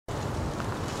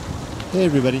Hey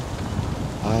everybody,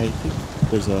 I think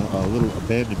there's a little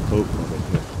abandoned boat right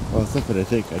here. Well, it's not that I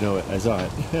think, I know it, I saw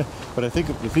it. But I think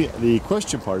the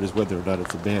question part is whether or not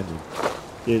it's abandoned.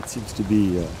 It seems to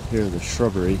be here in the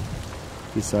shrubbery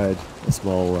beside a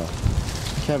small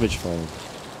cabbage farm.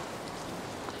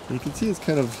 And you can see it's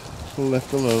kind of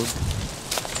left alone.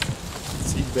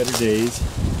 It's seen better days.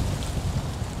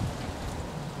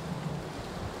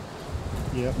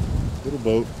 Yep, little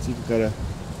boat. It's even got a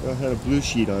had a blue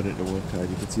sheet on it at one time.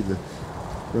 You can see the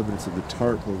remnants of the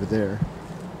tarp over there.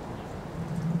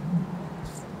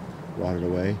 Rotted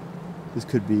away. This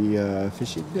could be a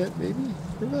fishing net, maybe?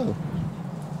 I don't know.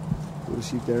 Blue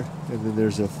sheet there. And then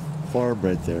there's a farm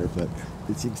right there, but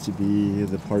it seems to be in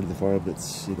the part of the farm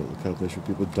that's, you know, the kind of place where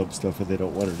people dump stuff and they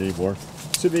don't want it anymore.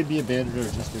 So it may be abandoned or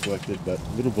just neglected, but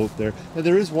a little boat there. And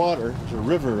there is water. There's a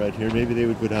river right here. Maybe they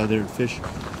would go down there and fish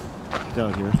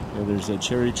down here. And there's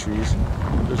cherry trees.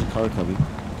 There's a car coming.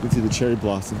 You can see the cherry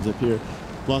blossoms up here.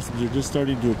 Blossoms are just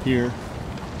starting to appear.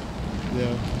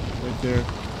 Yeah, right there.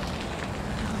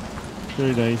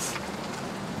 Very nice.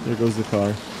 There goes the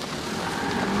car.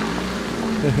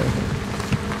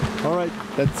 Alright,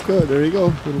 that's good. There you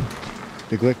go. Little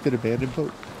neglected, abandoned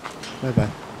boat.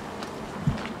 Bye-bye.